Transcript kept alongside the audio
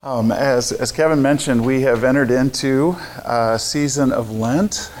As Kevin mentioned, we have entered into a season of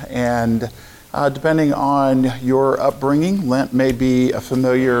Lent, and depending on your upbringing, Lent may be a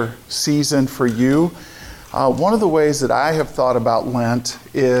familiar season for you. One of the ways that I have thought about Lent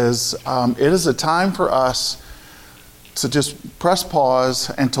is it is a time for us to just press pause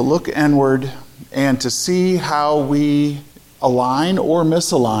and to look inward and to see how we align or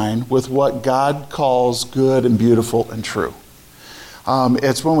misalign with what God calls good and beautiful and true.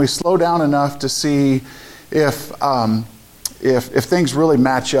 It's when we slow down enough to see if things really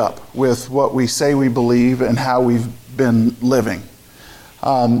match up with what we say we believe and how we've been living.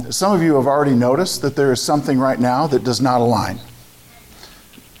 Some of you have already noticed that there is something right now that does not align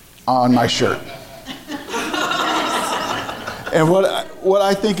on my shirt. And what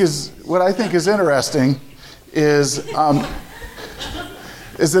I think is interesting is that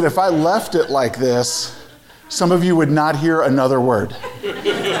if I left it like this, some of you would not hear another word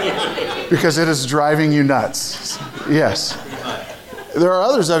because it is driving you nuts. Yes. There are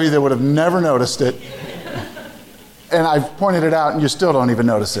others of you that would have never noticed it, and I've pointed it out and you still don't even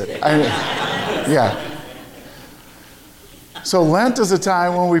notice it. Yeah. So Lent is a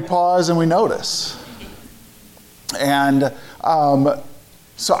time when we pause and we notice. And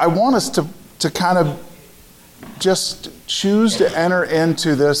so I want us to kind of just choose to enter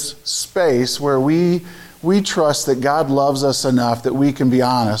into this space where we trust that God loves us enough that we can be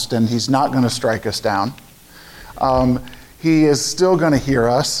honest and He's not going to strike us down. He is still going to hear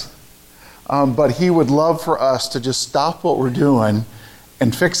us, but He would love for us to just stop what we're doing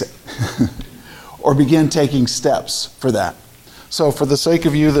and fix it or begin taking steps for that. So for the sake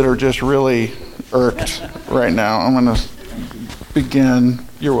of you that are just really irked right now, I'm going to begin.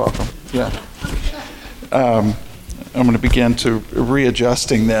 You're welcome. Yeah. I'm going to begin to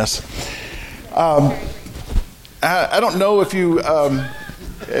readjusting this. I don't know if you kind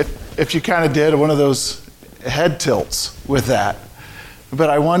of did one of those head tilts with that, but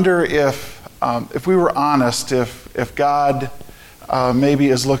I wonder if we were honest, if God maybe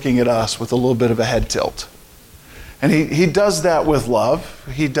is looking at us with a little bit of a head tilt, and He does that with love.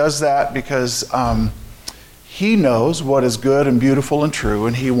 He does that because He knows what is good and beautiful and true,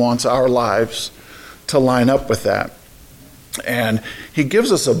 and He wants our lives to line up with that. And He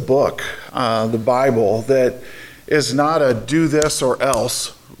gives us a book, the Bible, that is not a do this or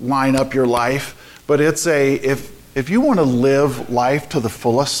else, line up your life, but it's if you want to live life to the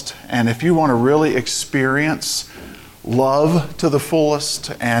fullest, and if you want to really experience love to the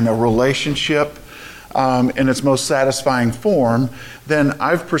fullest and a relationship in its most satisfying form, then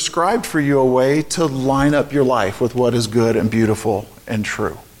I've prescribed for you a way to line up your life with what is good and beautiful and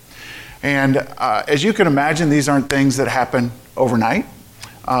true. And as you can imagine, these aren't things that happen overnight.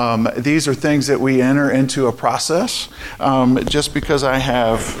 These are things that we enter into a process. Just because I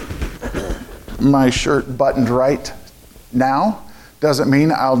have my shirt buttoned right now doesn't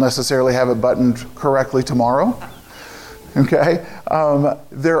mean I'll necessarily have it buttoned correctly tomorrow. Okay?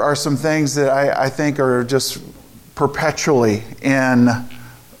 There are some things that I think are just perpetually in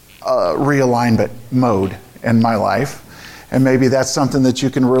realignment mode in my life. And maybe that's something that you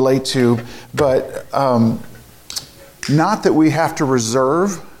can relate to, but not that we have to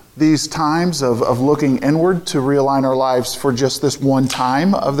reserve these times of looking inward to realign our lives for just this one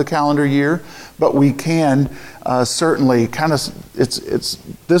time of the calendar year, but we can certainly kind of,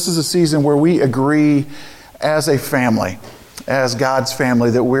 this is a season where we agree as a family, as God's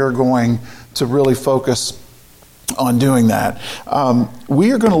family, that we're going to really focus on doing that.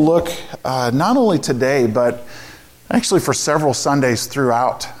 We are going to look not only today, but actually for several Sundays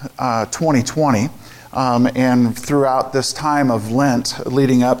throughout 2020, and throughout this time of Lent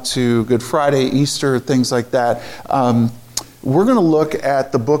leading up to Good Friday, Easter, things like that, we're going to look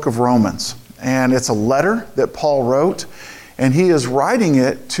at the book of Romans. And it's a letter that Paul wrote, and he is writing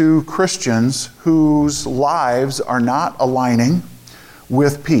it to Christians whose lives are not aligning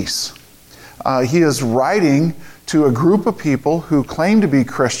with peace. He is writing to a group of people who claim to be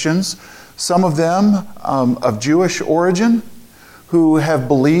Christians, some of them of Jewish origin, who have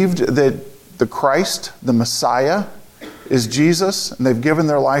believed that the Christ, the Messiah, is Jesus, and they've given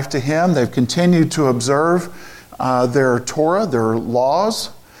their life to Him. They've continued to observe their Torah, their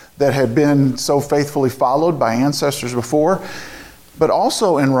laws that had been so faithfully followed by ancestors before. But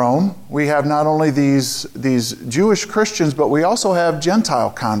also in Rome, we have not only these Jewish Christians, but we also have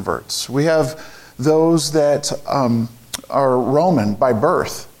Gentile converts. We have those that are Roman by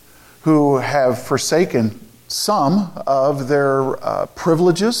birth, who have forsaken some of their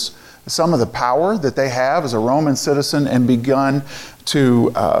privileges, some of the power that they have as a Roman citizen, and begun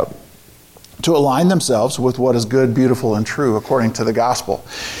to to align themselves with what is good, beautiful, and true according to the gospel.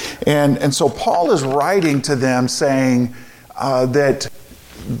 And so Paul is writing to them saying that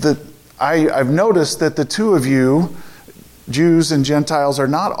I've noticed that the two of you, Jews and Gentiles, are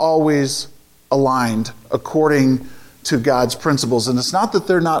not always aligned according to God's principles. And it's not that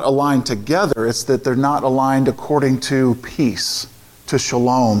they're not aligned together, it's that they're not aligned according to peace, to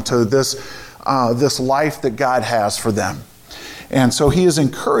shalom, to this life that God has for them. And so he is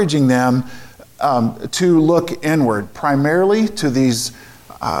encouraging them to look inward, primarily to these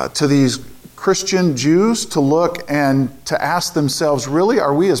Christian Jews, to look and to ask themselves, really,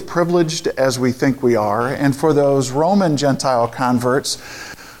 are we as privileged as we think we are? And for those Roman Gentile converts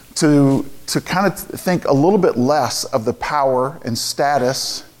to kind of think a little bit less of the power and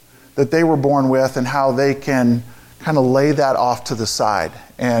status that they were born with and how they can kind of lay that off to the side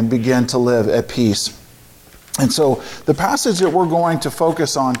and begin to live at peace. And so the passage that we're going to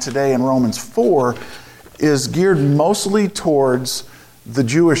focus on today in Romans 4 is geared mostly towards the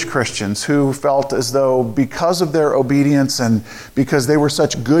Jewish Christians who felt as though because of their obedience and because they were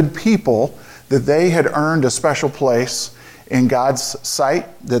such good people that they had earned a special place in God's sight,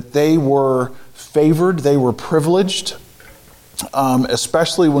 that they were favored, they were privileged,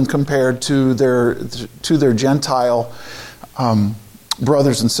 especially when compared to their Gentile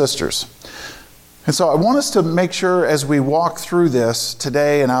brothers and sisters. And so I want us to make sure as we walk through this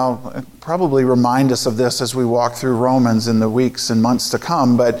today, and I'll probably remind us of this as we walk through Romans in the weeks and months to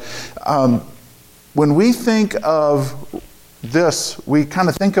come, but when we think of this, we kind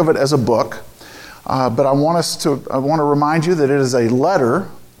of think of it as a book, but I want to remind you that it is a letter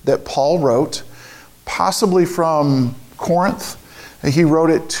that Paul wrote, possibly from Corinth. He wrote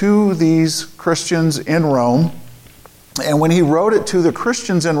it to these Christians in Rome. And when he wrote it to the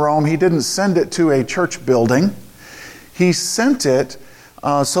Christians in Rome, he didn't send it to a church building. He sent it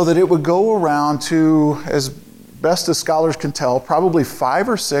so that it would go around to, as best as scholars can tell, probably 5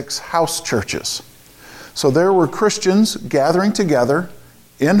 or 6 house churches. So there were Christians gathering together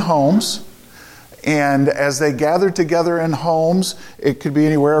in homes. And as they gathered together in homes, it could be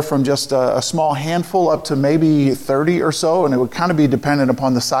anywhere from just a small handful up to maybe 30 or so. And it would kind of be dependent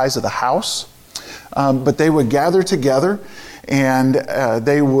upon the size of the house. But they would gather together and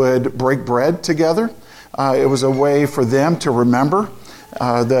they would break bread together. It was a way for them to remember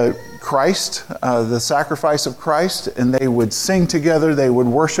the sacrifice of Christ, and they would sing together, they would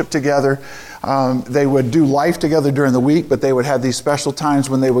worship together, they would do life together during the week, but they would have these special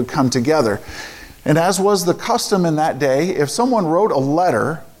times when they would come together. And as was the custom in that day, if someone wrote a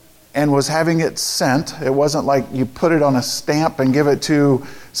letter and was having it sent, it wasn't like you put it on a stamp and give it to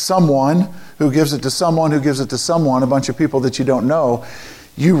someone who gives it to someone who gives it to someone, a bunch of people that you don't know.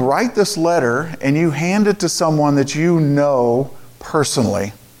 You write this letter and you hand it to someone that you know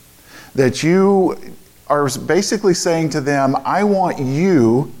personally, that you are basically saying to them, I want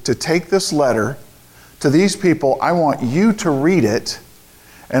you to take this letter to these people, I want you to read it,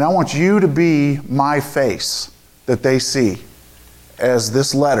 and I want you to be my face that they see as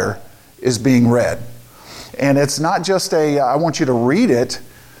this letter is being read. And it's not just I want you to read it,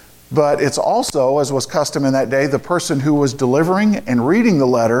 but it's also, as was custom in that day, the person who was delivering and reading the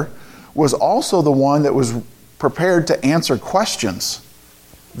letter was also the one that was prepared to answer questions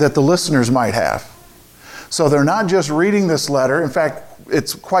that the listeners might have. So they're not just reading this letter. In fact,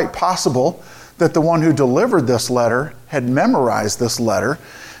 it's quite possible that the one who delivered this letter had memorized this letter.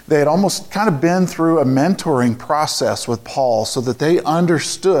 They had almost kind of been through a mentoring process with Paul so that they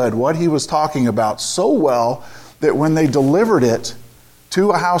understood what he was talking about so well that when they delivered it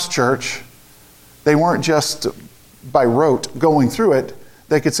to a house church, they weren't just by rote going through it.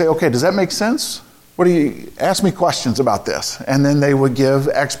 They could say, okay, does that make sense? Ask me questions about this. And then they would give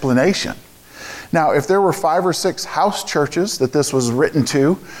explanation. Now, if there were 5 or 6 house churches that this was written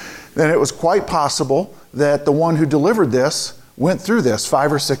to, then it was quite possible that the one who delivered this went through this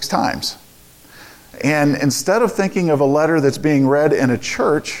 5 or 6 times. And instead of thinking of a letter that's being read in a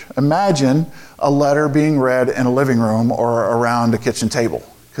church, imagine a letter being read in a living room or around a kitchen table,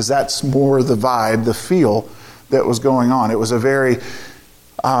 because that's more the vibe, the feel that was going on. It was a very,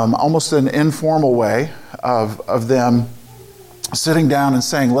 almost an informal way of them sitting down and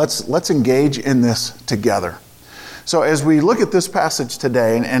saying, let's engage in this together. So as we look at this passage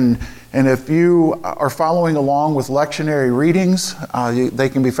today, and if you are following along with lectionary readings, they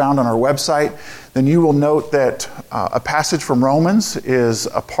can be found on our website, then you will note that a passage from Romans is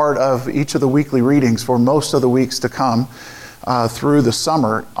a part of each of the weekly readings for most of the weeks to come through the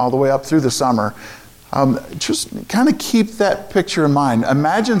summer, all the way up through the summer. Just kind of keep that picture in mind.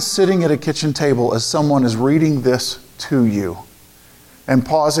 Imagine sitting at a kitchen table as someone is reading this to you. and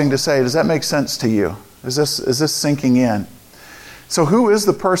pausing to say, does that make sense to you? Is this sinking in? So who is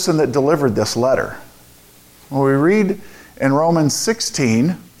the person that delivered this letter? Well, we read in Romans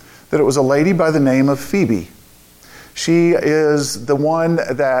 16 that it was a lady by the name of Phoebe. She is the one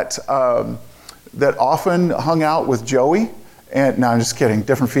that often hung out with Joey. And no, I'm just kidding.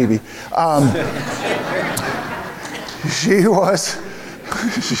 Different Phoebe. She was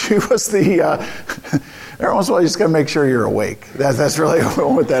the. Every once in a while, you just got to make sure you're awake. That's really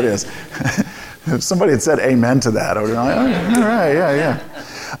what that is. If somebody had said amen to that, I would have been like, all right,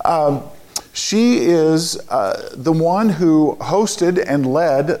 yeah. She is the one who hosted and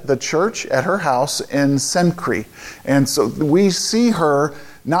led the church at her house in Cenchreae. And so we see her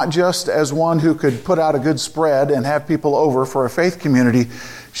not just as one who could put out a good spread and have people over for a faith community.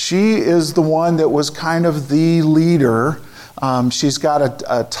 She is the one that was kind of the leader. She's got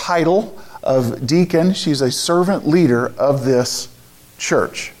a title of deacon. She's a servant leader of this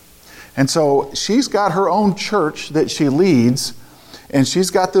church. And so she's got her own church that she leads, and she's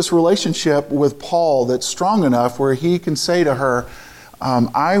got this relationship with Paul that's strong enough where he can say to her,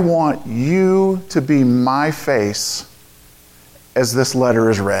 I want you to be my face as this letter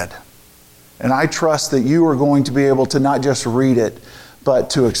is read. And I trust that you are going to be able to not just read it, but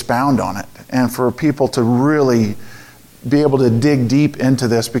to expound on it, and for people to really be able to dig deep into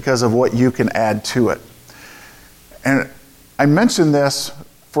this because of what you can add to it. And I mention this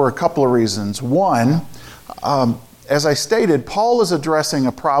for a couple of reasons. One, as I stated, Paul is addressing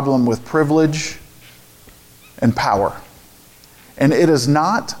a problem with privilege and power. And it is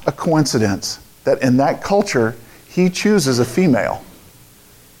not a coincidence that in that culture, he chooses a female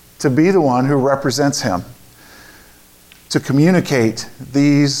to be the one who represents him, to communicate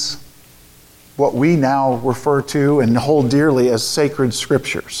these, what we now refer to and hold dearly as sacred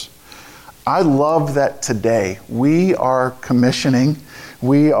scriptures. I love that today we are commissioning,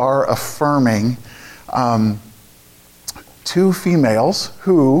 we are affirming two females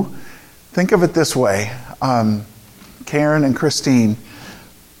who, think of it this way, Karen and Christine.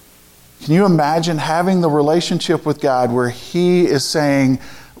 Can you imagine having the relationship with God where He is saying,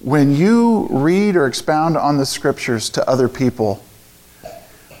 when you read or expound on the scriptures to other people,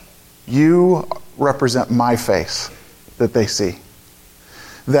 you represent my face that they see.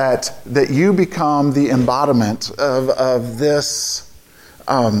 That you become the embodiment of this,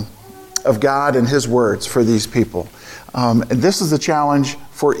 of God and His words for these people. And this is the challenge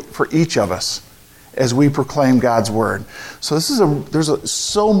for each of us as we proclaim God's word. So there's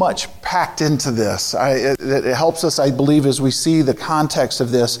so much packed into this. It helps us, I believe, as we see the context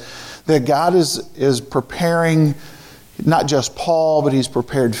of this, that God is preparing not just Paul, but He's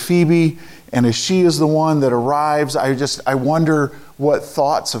prepared Phoebe. And as she is the one that arrives, I wonder what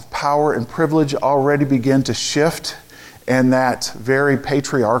thoughts of power and privilege already begin to shift in that very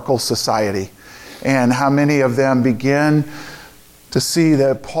patriarchal society. And how many of them begin to see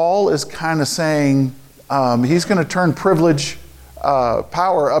that Paul is kind of saying he's going to turn privilege,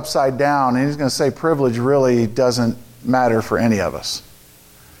 power upside down, and he's going to say privilege really doesn't matter for any of us.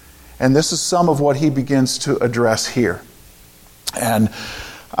 And this is some of what he begins to address here. And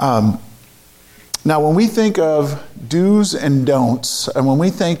now when we think of do's and don'ts, and when we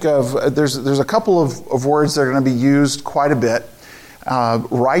think of, there's a couple of words that are going to be used quite a bit,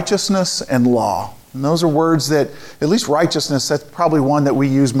 righteousness and law. And those are words that, at least righteousness, that's probably one that we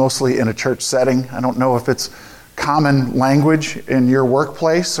use mostly in a church setting. I don't know if it's common language in your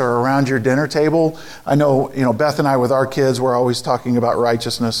workplace or around your dinner table. I know, Beth and I with our kids, we're always talking about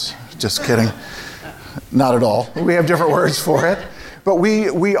righteousness. Just kidding. Not at all. We have different words for it. But we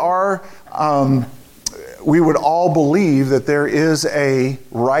would all believe that there is a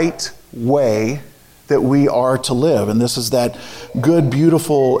right way that we are to live. And this is that good,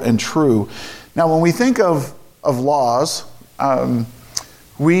 beautiful, and true. Now, when we think of laws,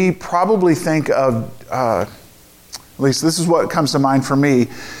 we probably think of, at least this is what comes to mind for me,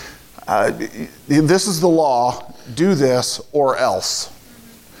 this is the law, do this or else.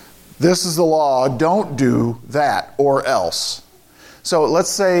 This is the law, don't do that or else. So let's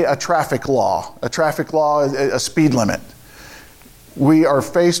say a traffic law. A traffic law is a speed limit. We are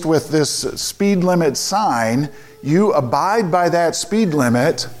faced with this speed limit sign. You abide by that speed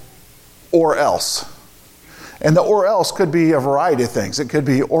limit or else. And the or else could be a variety of things. It could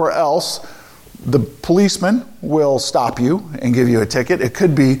be or else the policeman will stop you and give you a ticket. It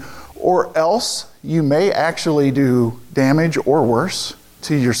could be or else you may actually do damage or worse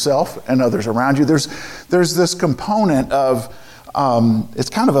to yourself and others around you. There's this component of, it's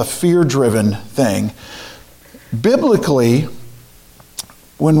kind of a fear-driven thing. Biblically,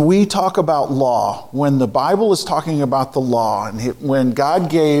 When we talk about law, when the Bible is talking about the law, and when God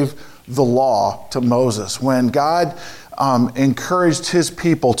gave the law to Moses, when God encouraged his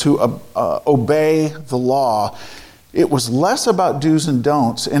people to obey the law, it was less about do's and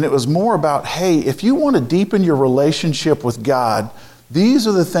don'ts, and it was more about, hey, if you want to deepen your relationship with God, these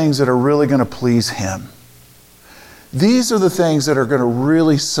are the things that are really going to please him. These are the things that are going to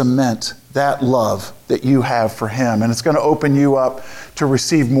really cement that love that you have for him, and it's going to open you up to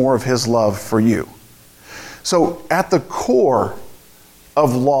receive more of his love for you. So at the core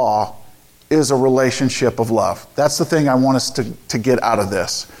of law is a relationship of love. That's the thing I want us to get out of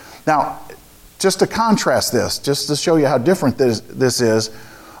this. Now, just to contrast this, just to show you how different this is,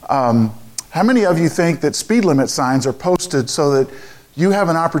 how many of you think that speed limit signs are posted so that you have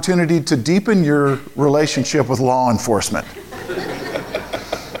an opportunity to deepen your relationship with law enforcement?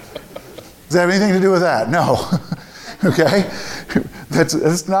 Does that have anything to do with that? No. Okay?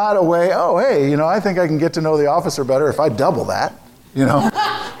 That's not a way, oh, hey, I think I can get to know the officer better if I double that,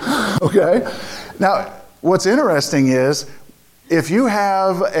 Okay? Now, what's interesting is, if you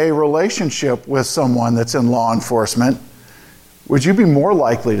have a relationship with someone that's in law enforcement, would you be more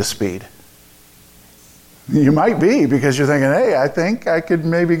likely to speed? You might be, because you're thinking, hey, I think I could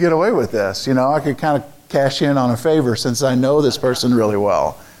maybe get away with this. I could kind of cash in on a favor since I know this person really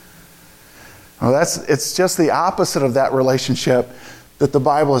well. Well, it's just the opposite of that relationship that the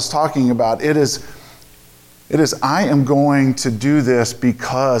Bible is talking about. It is, I am going to do this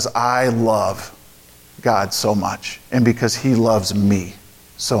because I love God so much and because he loves me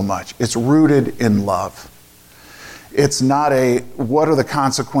so much. It's rooted in love. It's not what are the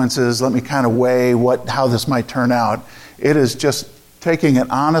consequences? Let me kind of weigh how this might turn out. It is just taking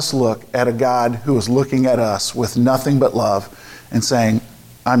an honest look at a God who is looking at us with nothing but love and saying,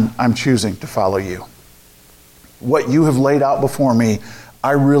 I'm choosing to follow you. What you have laid out before me,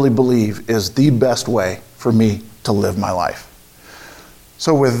 I really believe is the best way for me to live my life.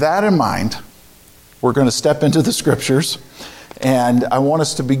 So with that in mind, we're going to step into the scriptures, and I want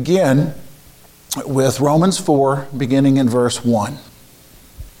us to begin with Romans 4, beginning in verse 1.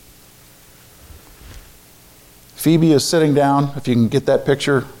 Phoebe is sitting down, if you can get that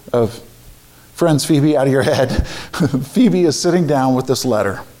picture of Friends Phoebe out of your head. Phoebe is sitting down with this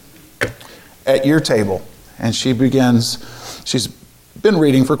letter at your table, and she's been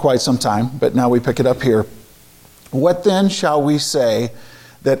reading for quite some time, but now we pick it up here. What then shall we say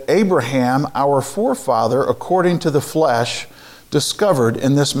that Abraham, our forefather, according to the flesh, discovered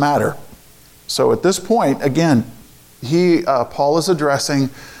in this matter? So at this point, again, Paul is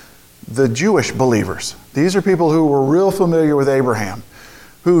addressing the Jewish believers. These are people who were real familiar with Abraham,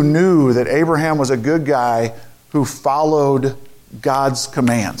 who knew that Abraham was a good guy who followed God's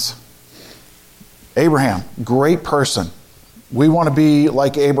commands. Abraham, great person. We want to be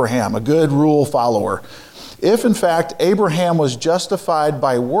like Abraham, a good rule follower. If in fact Abraham was justified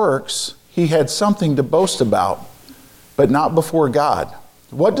by works, he had something to boast about, but not before God.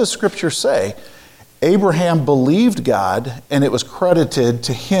 What does Scripture say? Abraham believed God, and it was credited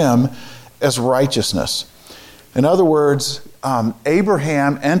to him as righteousness. In other words,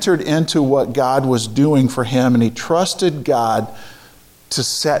 Abraham entered into what God was doing for him, and he trusted God to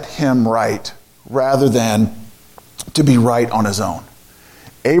set him right rather than to be right on his own.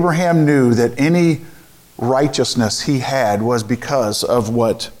 Abraham knew that any righteousness he had was because of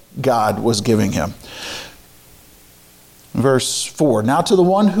what God was giving him. Verse 4, now to the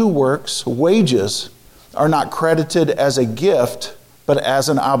one who works, wages are not credited as a gift, but as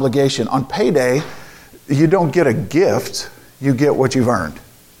an obligation. On payday, you don't get a gift, you get what you've earned.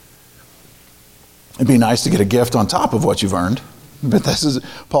 It'd be nice to get a gift on top of what you've earned, but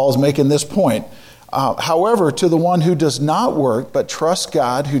Paul's making this point. However, to the one who does not work, but trusts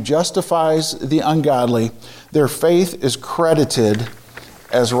God, who justifies the ungodly, their faith is credited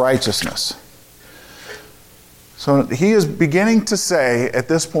as righteousness. So he is beginning to say, at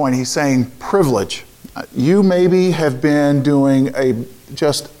this point, he's saying privilege. You maybe have been doing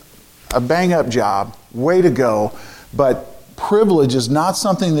just a bang-up job, way to go, but privilege is not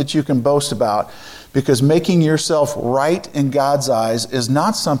something that you can boast about, because making yourself right in God's eyes is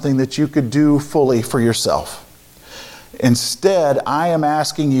not something that you could do fully for yourself. Instead, I am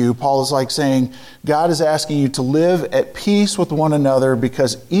asking you, Paul is like saying, God is asking you to live at peace with one another,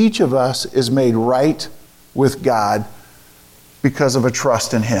 because each of us is made right with God because of a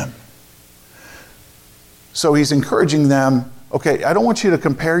trust in Him. So he's encouraging them, okay, I don't want you to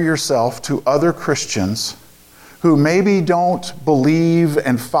compare yourself to other Christians who maybe don't believe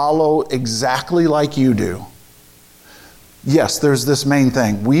and follow exactly like you do. Yes, there's this main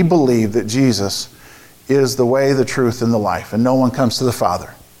thing. We believe that Jesus is the way, the truth, and the life, and no one comes to the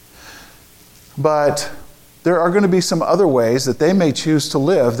Father. But there are going to be some other ways that they may choose to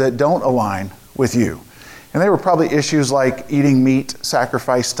live that don't align with you. And they were probably issues like eating meat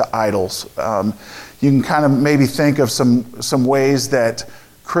sacrificed to idols. You can kind of maybe think of some ways that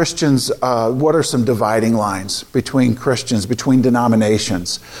Christians, what are some dividing lines between Christians, between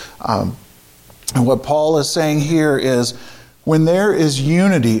denominations? And what Paul is saying here is, when there is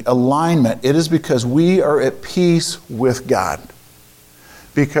unity, alignment, it is because we are at peace with God.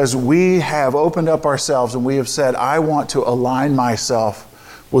 Because we have opened up ourselves and we have said, I want to align myself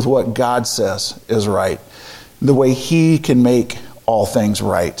with what God says is right, the way He can make all things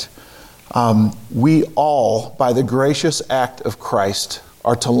right. We all, by the gracious act of Christ,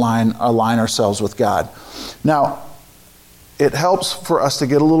 are to align ourselves with God. Now, it helps for us to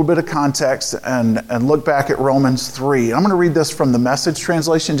get a little bit of context and look back at Romans 3. I'm going to read this from the Message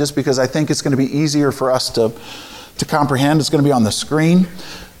translation just because I think it's going to be easier for us to comprehend. It's going to be on the screen.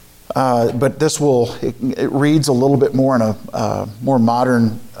 But this it reads a little bit more in a more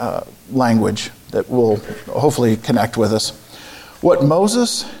modern language that will hopefully connect with us. What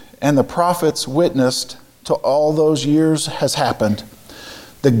Moses and the prophets witnessed to all those years has happened.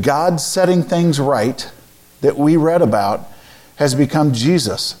 The God setting things right that we read about has become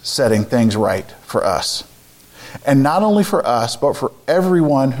Jesus setting things right for us. And not only for us, but for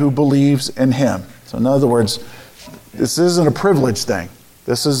everyone who believes in Him. So in other words, this isn't a privilege thing.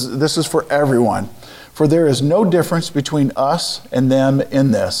 This is for everyone. For there is no difference between us and them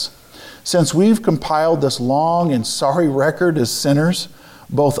in this. Since we've compiled this long and sorry record as sinners,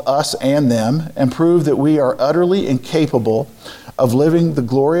 both us and them, and prove that we are utterly incapable of living the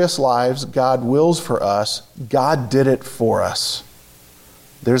glorious lives God wills for us, God did it for us.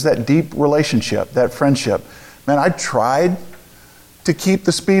 There's that deep relationship, that friendship. Man, I tried to keep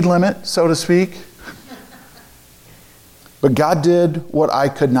the speed limit, so to speak, but God did what I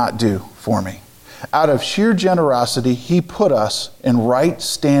could not do for me. Out of sheer generosity, He put us in right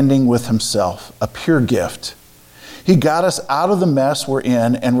standing with Himself, a pure gift. He got us out of the mess we're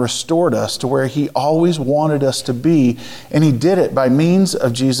in and restored us to where He always wanted us to be, and He did it by means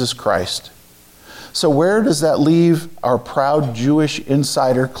of Jesus Christ. So where does that leave our proud Jewish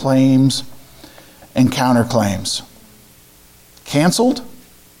insider claims and counterclaims? Canceled?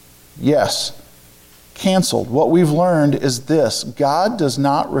 Yes, canceled. What we've learned is this: God does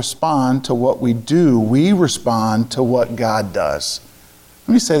not respond to what we do. We respond to what God does.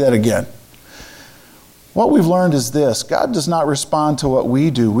 Let me say that again. What we've learned is this: God does not respond to what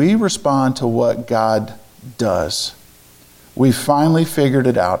we do. We respond to what God does. We've finally figured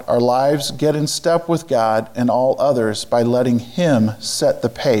it out. Our lives get in step with God and all others by letting Him set the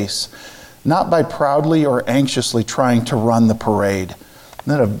pace, not by proudly or anxiously trying to run the parade.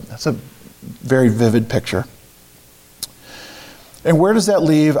 That's a very vivid picture. And where does that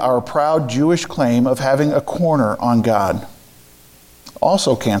leave our proud Jewish claim of having a corner on God?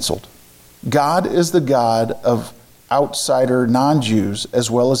 Also canceled. God is the God of outsider non-Jews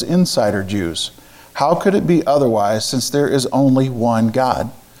as well as insider Jews. How could it be otherwise, since there is only one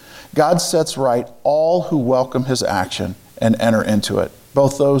God? God sets right all who welcome His action and enter into it,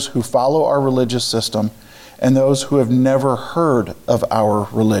 both those who follow our religious system and those who have never heard of our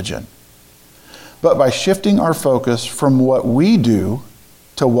religion. But by shifting our focus from what we do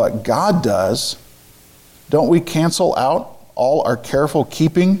to what God does, don't we cancel out all our careful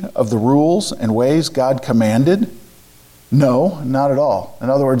keeping of the rules and ways God commanded? No, not at all. In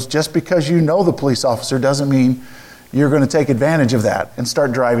other words, just because you know the police officer doesn't mean you're going to take advantage of that and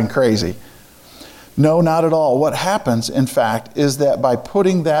start driving crazy. No, not at all. What happens, in fact, is that by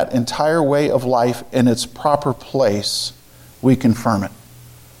putting that entire way of life in its proper place, we confirm it.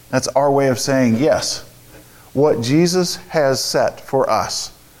 That's our way of saying, yes, what Jesus has set for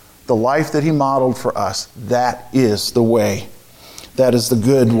us, the life that He modeled for us, that is the way. That is the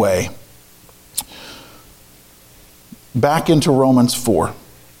good way. Back into Romans 4.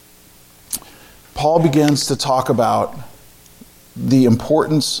 Paul begins to talk about the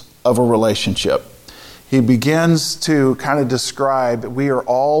importance of a relationship. He begins to kind of describe that we are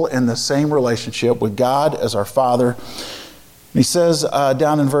all in the same relationship with God as our Father. He says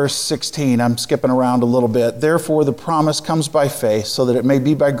down in verse 16, I'm skipping around a little bit, therefore the promise comes by faith, so that it may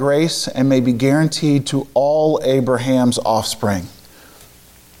be by grace and may be guaranteed to all Abraham's offspring.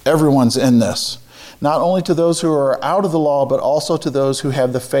 Everyone's in this. Not only to those who are out of the law, but also to those who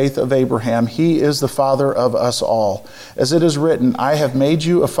have the faith of Abraham. He is the father of us all. As it is written, I have made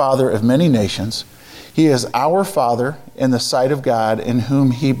you a father of many nations. He is our Father in the sight of God, in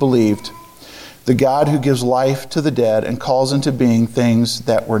whom He believed, the God who gives life to the dead and calls into being things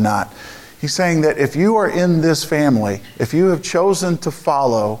that were not. He's saying that if you are in this family, if you have chosen to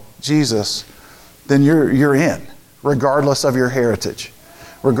follow Jesus, then you're in, regardless of your heritage,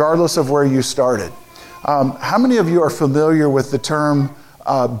 regardless of where you started. How many of you are familiar with the term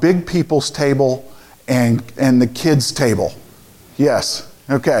big people's table and the kids' table? Yes.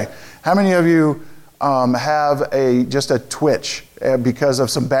 Okay. How many of you have just a twitch because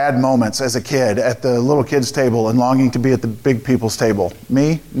of some bad moments as a kid at the little kids' table and longing to be at the big people's table?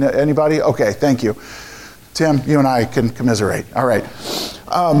 Me? Anybody? Okay, thank you. Tim, you and I can commiserate. All right.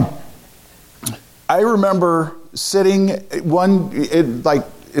 I remember sitting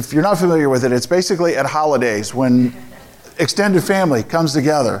if you're not familiar with it, it's basically at holidays when extended family comes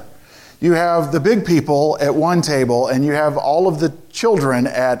together. You have the big people at one table and you have all of the children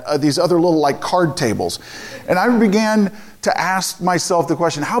at these other little card tables. And I began to ask myself the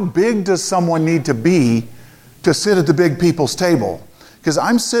question, how big does someone need to be to sit at the big people's table? Because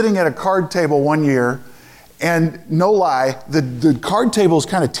I'm sitting at a card table one year, and no lie, the card table is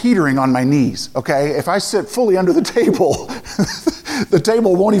kind of teetering on my knees, okay? If I sit fully under the table, the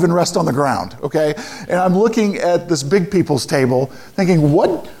table won't even rest on the ground, okay? And I'm looking at this big people's table thinking,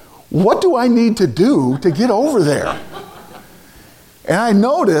 what do I need to do to get over there? And I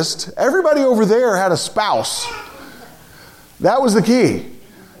noticed everybody over there had a spouse. That was the key.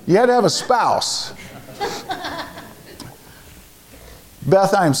 You had to have a spouse.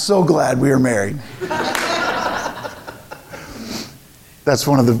 Beth, I am so glad we are married. That's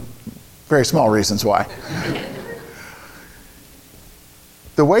one of the very small reasons why.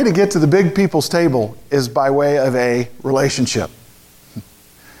 The way to get to the big people's table is by way of a relationship.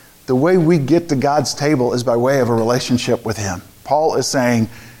 The way we get to God's table is by way of a relationship with Him. Paul is saying,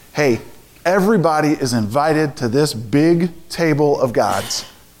 hey, everybody is invited to this big table of God's.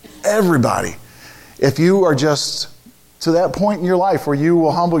 Everybody. If you are just to that point in your life where you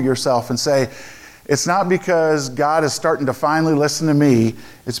will humble yourself and say, it's not because God is starting to finally listen to me,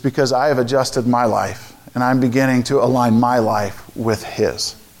 it's because I have adjusted my life and I'm beginning to align my life with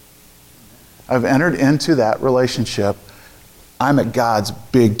His. I've entered into that relationship. I'm at God's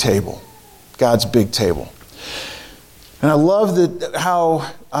big table. God's big table. And I love how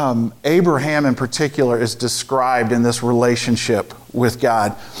Abraham in particular is described in this relationship with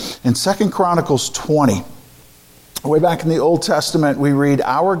God. In 2 Chronicles 20, way back in the Old Testament, we read,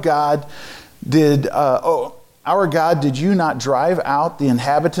 Our God, did you not drive out the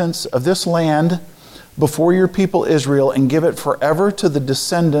inhabitants of this land before your people Israel and give it forever to the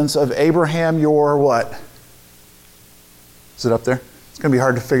descendants of Abraham your what? Is it up there? It's going to be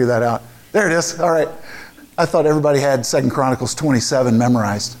hard to figure that out. There it is. All right. I thought everybody had 2 Chronicles 27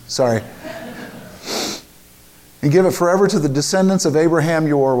 memorized. Sorry. And give it forever to the descendants of Abraham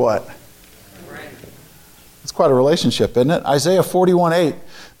your what? It's quite a relationship, isn't it? Isaiah 41:8.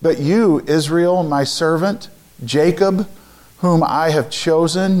 But you, Israel, my servant, Jacob, whom I have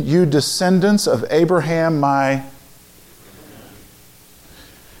chosen, you descendants of Abraham, my...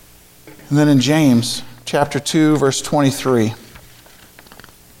 And then in James chapter 2, verse 23.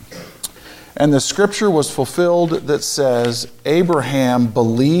 And the scripture was fulfilled that says, Abraham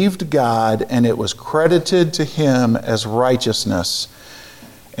believed God, and it was credited to him as righteousness,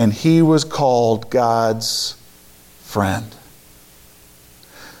 and he was called God's friend.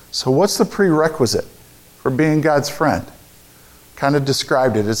 So what's the prerequisite for being God's friend? Kind of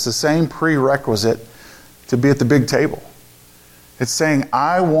described it. It's the same prerequisite to be at the big table. It's saying,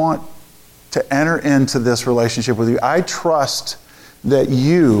 I want to enter into this relationship with you. I trust that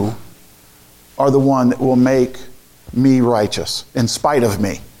you are the one that will make me righteous in spite of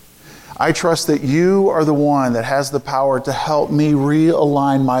me. I trust that you are the one that has the power to help me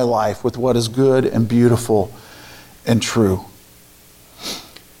realign my life with what is good and beautiful and true.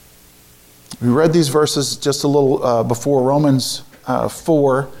 We read these verses just a little before, Romans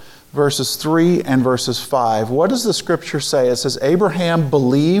 4, verses 3 and verses 5. What does the scripture say? It says, Abraham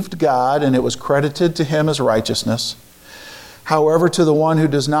believed God, and it was credited to him as righteousness. However, to the one who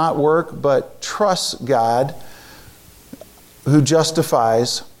does not work but trusts God, who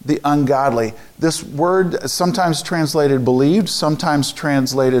justifies the ungodly. This word, sometimes translated believed, sometimes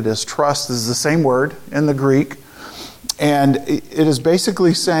translated as trust, is the same word in the Greek. And it is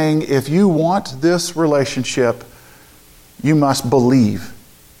basically saying, if you want this relationship, you must believe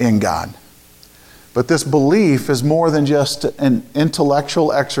in God. But this belief is more than just an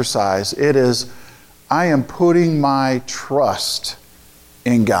intellectual exercise. It is, I am putting my trust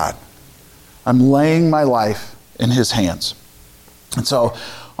in God. I'm laying my life in His hands. And so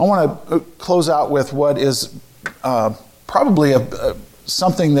I want to close out with what is probably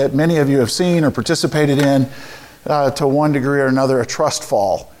something that many of you have seen or participated in to one degree or another, a trust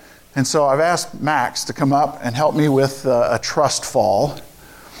fall. And so I've asked Max to come up and help me with a trust fall.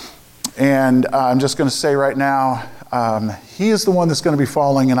 And I'm just going to say right now, he is the one that's going to be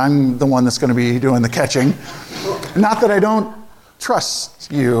falling, and I'm the one that's going to be doing the catching. Not that I don't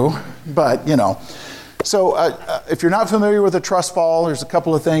trust you, but, you know. So if you're not familiar with a trust fall, there's a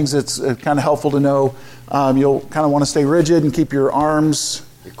couple of things that's kind of helpful to know. You'll kind of want to stay rigid and keep your arms...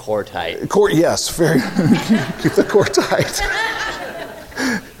 Your core tight. Yes, very. Keep the core tight.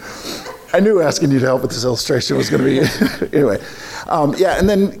 I knew asking you to help with this illustration was going to be... Anyway. And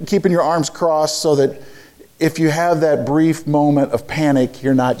then keeping your arms crossed so that if you have that brief moment of panic,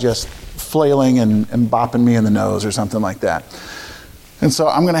 you're not just flailing and bopping me in the nose or something like that. And so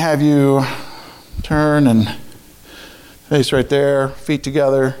I'm going to have you turn and face right there, feet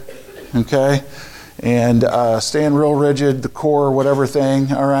together, okay? And stand real rigid, the core, whatever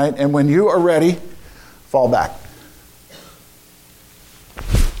thing, all right? And when you are ready, fall back.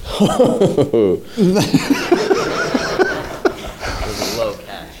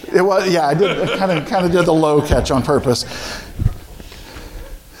 It was, yeah, I did. I kind of did the low catch on purpose.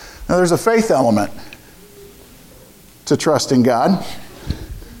 Now, there's a faith element to trusting God.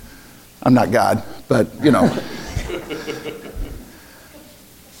 I'm not God, but you know,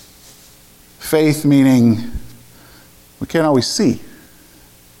 faith meaning we can't always see.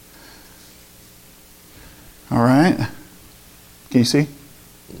 All right, can you see?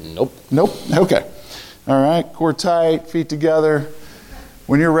 Nope. Okay. All right, core tight, feet together.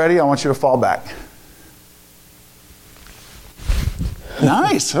 When you're ready, I want you to fall back.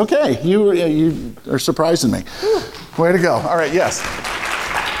 Nice. Okay. You are surprising me. Way to go. All right. Yes.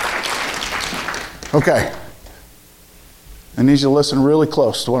 Okay. I need you to listen really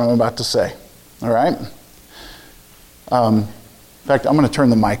close to what I'm about to say. All right? In fact, I'm going to turn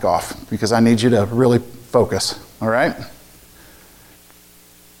the mic off because I need you to really focus. All right?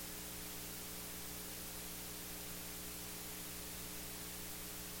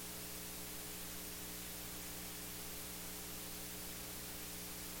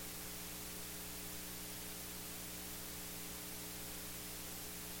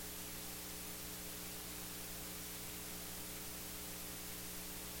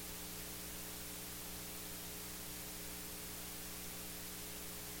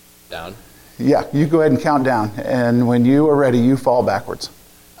 Down. Yeah, you go ahead and count down. And when you are ready, you fall backwards.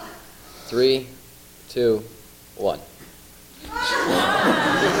 3, 2, 1.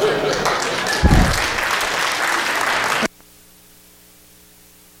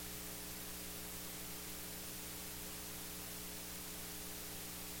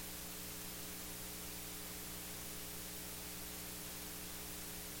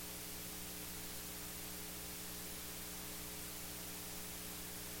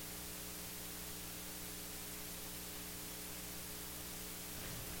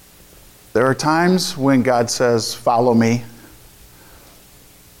 There are times when God says, "Follow me,"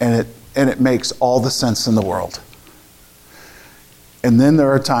 and it makes all the sense in the world. And then there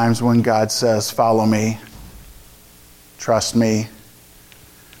are times when God says, "Follow me, trust me,"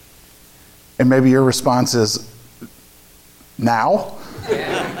 and maybe your response is, "Now?"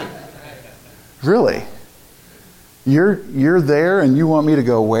 Really? You're there and you want me to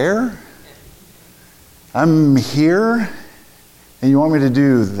go where? I'm here and you want me to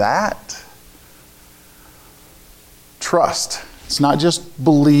do that? Trust. It's not just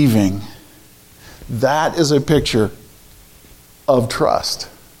believing. That is a picture of trust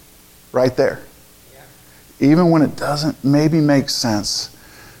right there. Even when it doesn't maybe make sense,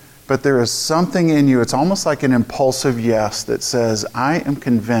 but there is something in you, it's almost like an impulsive yes that says, I am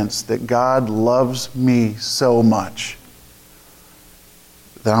convinced that God loves me so much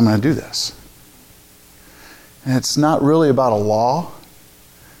that I'm going to do this. And it's not really about a law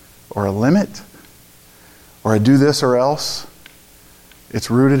or a limit or a do this or else. It's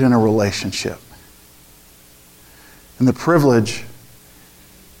rooted in a relationship. And the privilege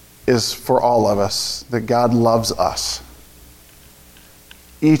is for all of us that God loves us.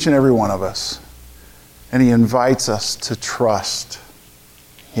 Each and every one of us. And He invites us to trust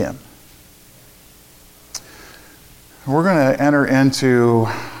Him. We're going to enter into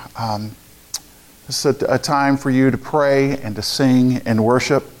this is a time for you to pray and to sing and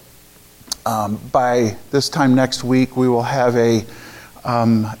worship. By this time next week, we will have a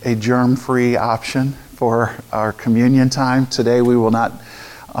germ-free option for our communion time. Today, we will not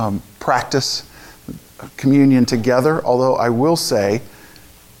practice communion together, although I will say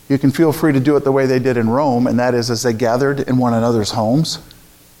you can feel free to do it the way they did in Rome, and that is as they gathered in one another's homes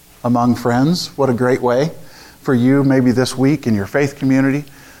among friends. What a great way for you, maybe this week in your faith community,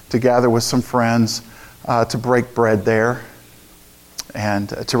 to gather with some friends to break bread there. and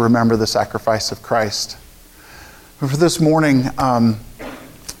to remember the sacrifice of Christ. But for this morning, I'm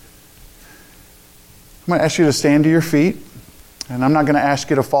going to ask you to stand to your feet, and I'm not going to ask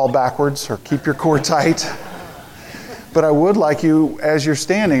you to fall backwards or keep your core tight. But I would like you, as you're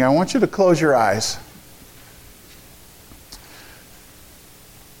standing, I want you to close your eyes.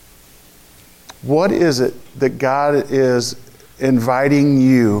 What is it that God is inviting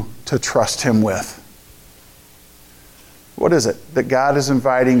you to trust Him with? What is it that God is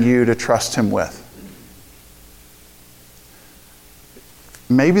inviting you to trust Him with?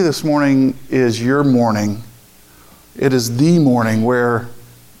 Maybe this morning is your morning. It is the morning where,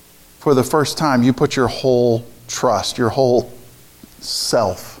 for the first time, you put your whole trust, your whole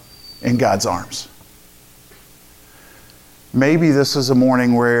self in God's arms. Maybe this is a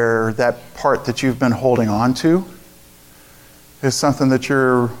morning where that part that you've been holding on to is something that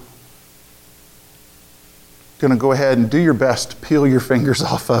you're going to go ahead and do your best to peel your fingers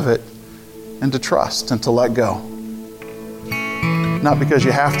off of it and to trust and to let go. Not because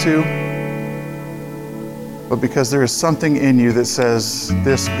you have to, but because there is something in you that says,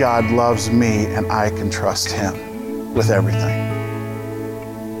 this God loves me and I can trust Him with everything.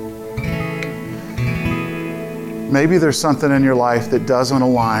 Maybe there's something in your life that doesn't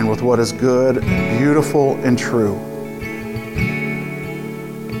align with what is good, beautiful, and true.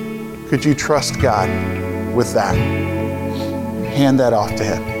 Could you trust God with that? Hand that off to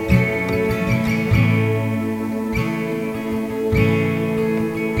Him.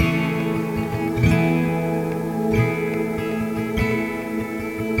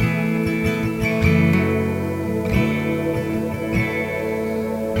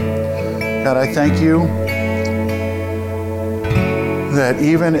 God, I thank you that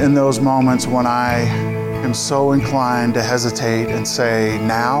even in those moments when I am so inclined to hesitate and say,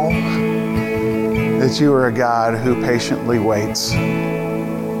 now, that you are a God who patiently waits.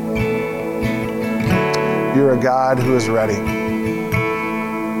 You're a God who is ready.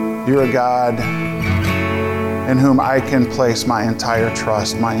 You're a God in whom I can place my entire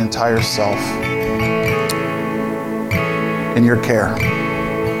trust, my entire self in your care.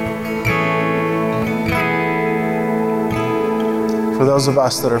 For those of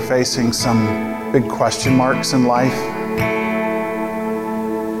us that are facing some big question marks in life,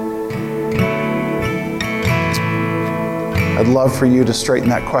 I'd love for you to straighten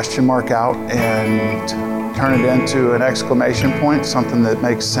that question mark out and turn it into an exclamation point, something that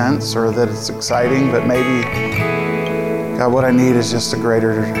makes sense or that it's exciting, but maybe, God, what I need is just a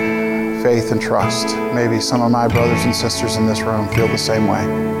greater faith and trust. Maybe some of my brothers and sisters in this room feel the same way.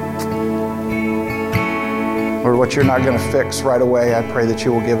 Lord, what you're not going to fix right away, I pray that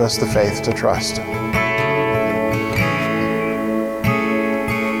you will give us the faith to trust.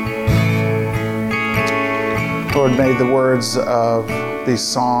 Lord, may the words of these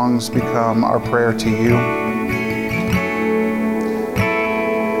songs become our prayer to you.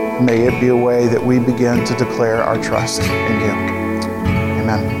 May it be a way that we begin to declare our trust in you.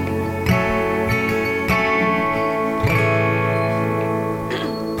 Amen.